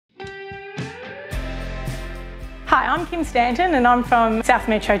Hi, I'm Kim Stanton and I'm from South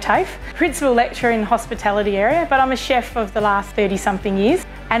Metro TAFE, principal lecturer in the hospitality area, but I'm a chef of the last 30-something years.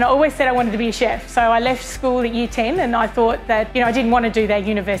 And I always said I wanted to be a chef. So I left school at year 10 and I thought that, I didn't want to do that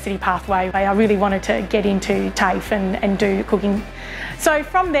university pathway. I really wanted to get into TAFE and do cooking. So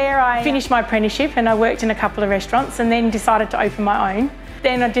from there I finished my apprenticeship and I worked in a couple of restaurants and then decided to open my own.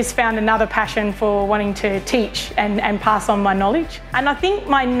 Then I just found another passion for wanting to teach and pass on my knowledge. And I think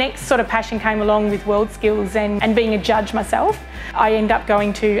my next sort of passion came along with WorldSkills and being a judge myself. I ended up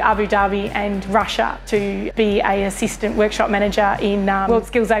going to Abu Dhabi and Russia to be an assistant workshop manager in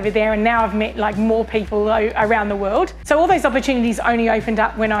WorldSkills over there, and now I've met more people around the world. So all those opportunities only opened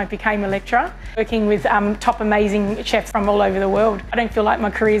up when I became a lecturer, working with top amazing chefs from all over the world. I don't feel like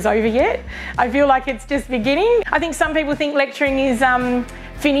my career's over yet. I feel like it's just beginning. I think some people think lecturing is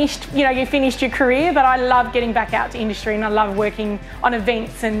finished, you finished your career, but I love getting back out to industry and I love working on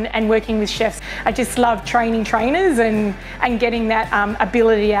events and working with chefs. I just love training trainers and getting that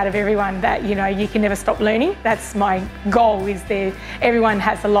ability out of everyone that, you can never stop learning. That's my goal, is that everyone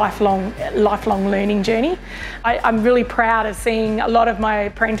has a lifelong learning journey. I'm really proud of seeing a lot of my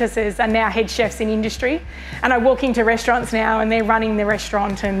apprentices are now head chefs in industry, and I walk into restaurants now and they're running the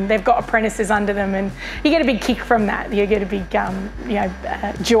restaurant and they've got apprentices under them, and you get a big kick from that. You get a big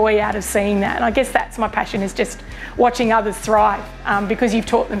joy out of seeing that. And I guess that's my passion, is just watching others thrive because you've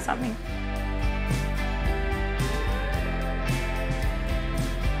taught them something.